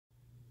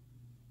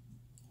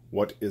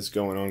What is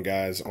going on,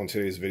 guys? On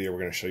today's video, we're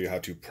going to show you how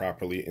to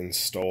properly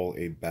install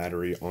a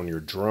battery on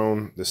your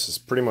drone. This is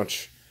pretty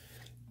much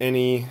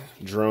any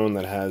drone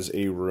that has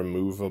a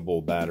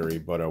removable battery,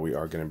 but we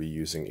are going to be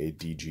using a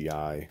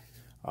DJI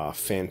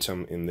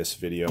Phantom in this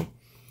video.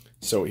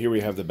 So here we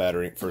have the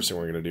battery. First thing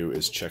we're going to do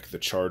is check the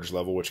charge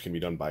level, which can be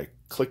done by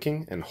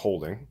clicking and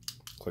holding.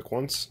 Click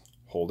once,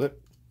 hold it.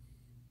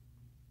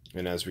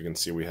 And as we can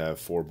see, we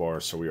have 4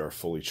 bars, so we are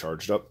fully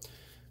charged up.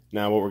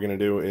 Now what we're going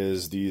to do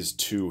is these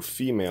two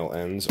female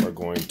ends are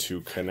going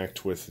to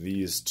connect with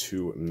these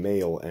two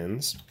male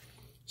ends.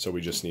 So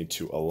we just need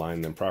to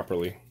align them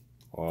properly,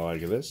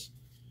 like this.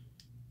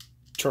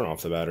 Turn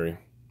off the battery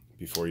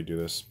before you do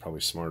this,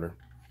 probably smarter.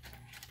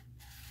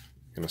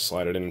 Going to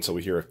slide it in until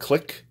we hear a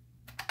click.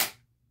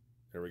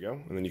 There we go.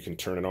 And then you can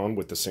turn it on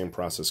with the same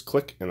process.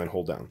 Click and then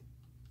hold down.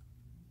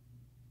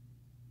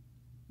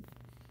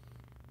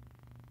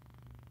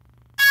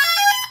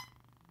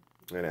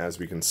 And as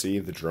we can see,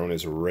 the drone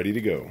is ready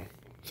to go.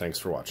 Thanks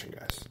for watching,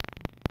 guys.